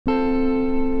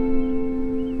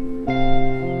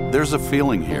There's a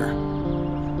feeling here.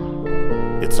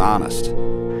 It's honest.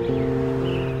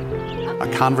 A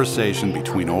conversation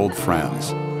between old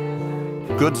friends.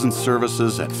 Goods and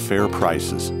services at fair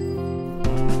prices.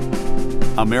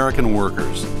 American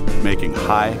workers making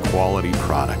high-quality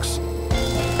products.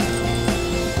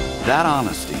 That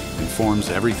honesty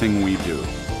informs everything we do,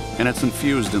 and it's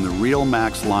infused in the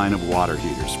RealMAX line of water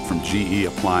heaters from GE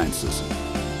Appliances.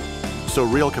 So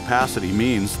real capacity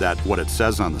means that what it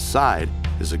says on the side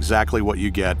is exactly what you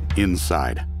get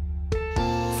inside.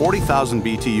 40,000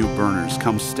 BTU burners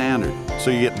come standard,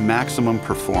 so you get maximum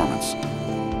performance.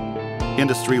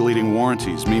 Industry-leading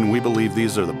warranties mean we believe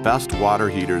these are the best water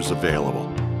heaters available,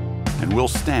 and we'll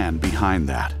stand behind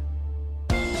that.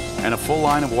 And a full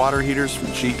line of water heaters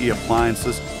from GE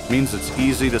Appliances means it's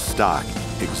easy to stock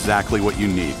exactly what you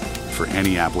need for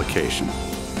any application.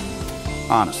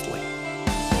 Honestly.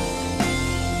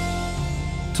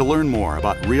 To learn more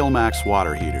about RealMAX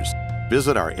water heaters,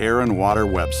 visit our Air and Water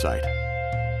website.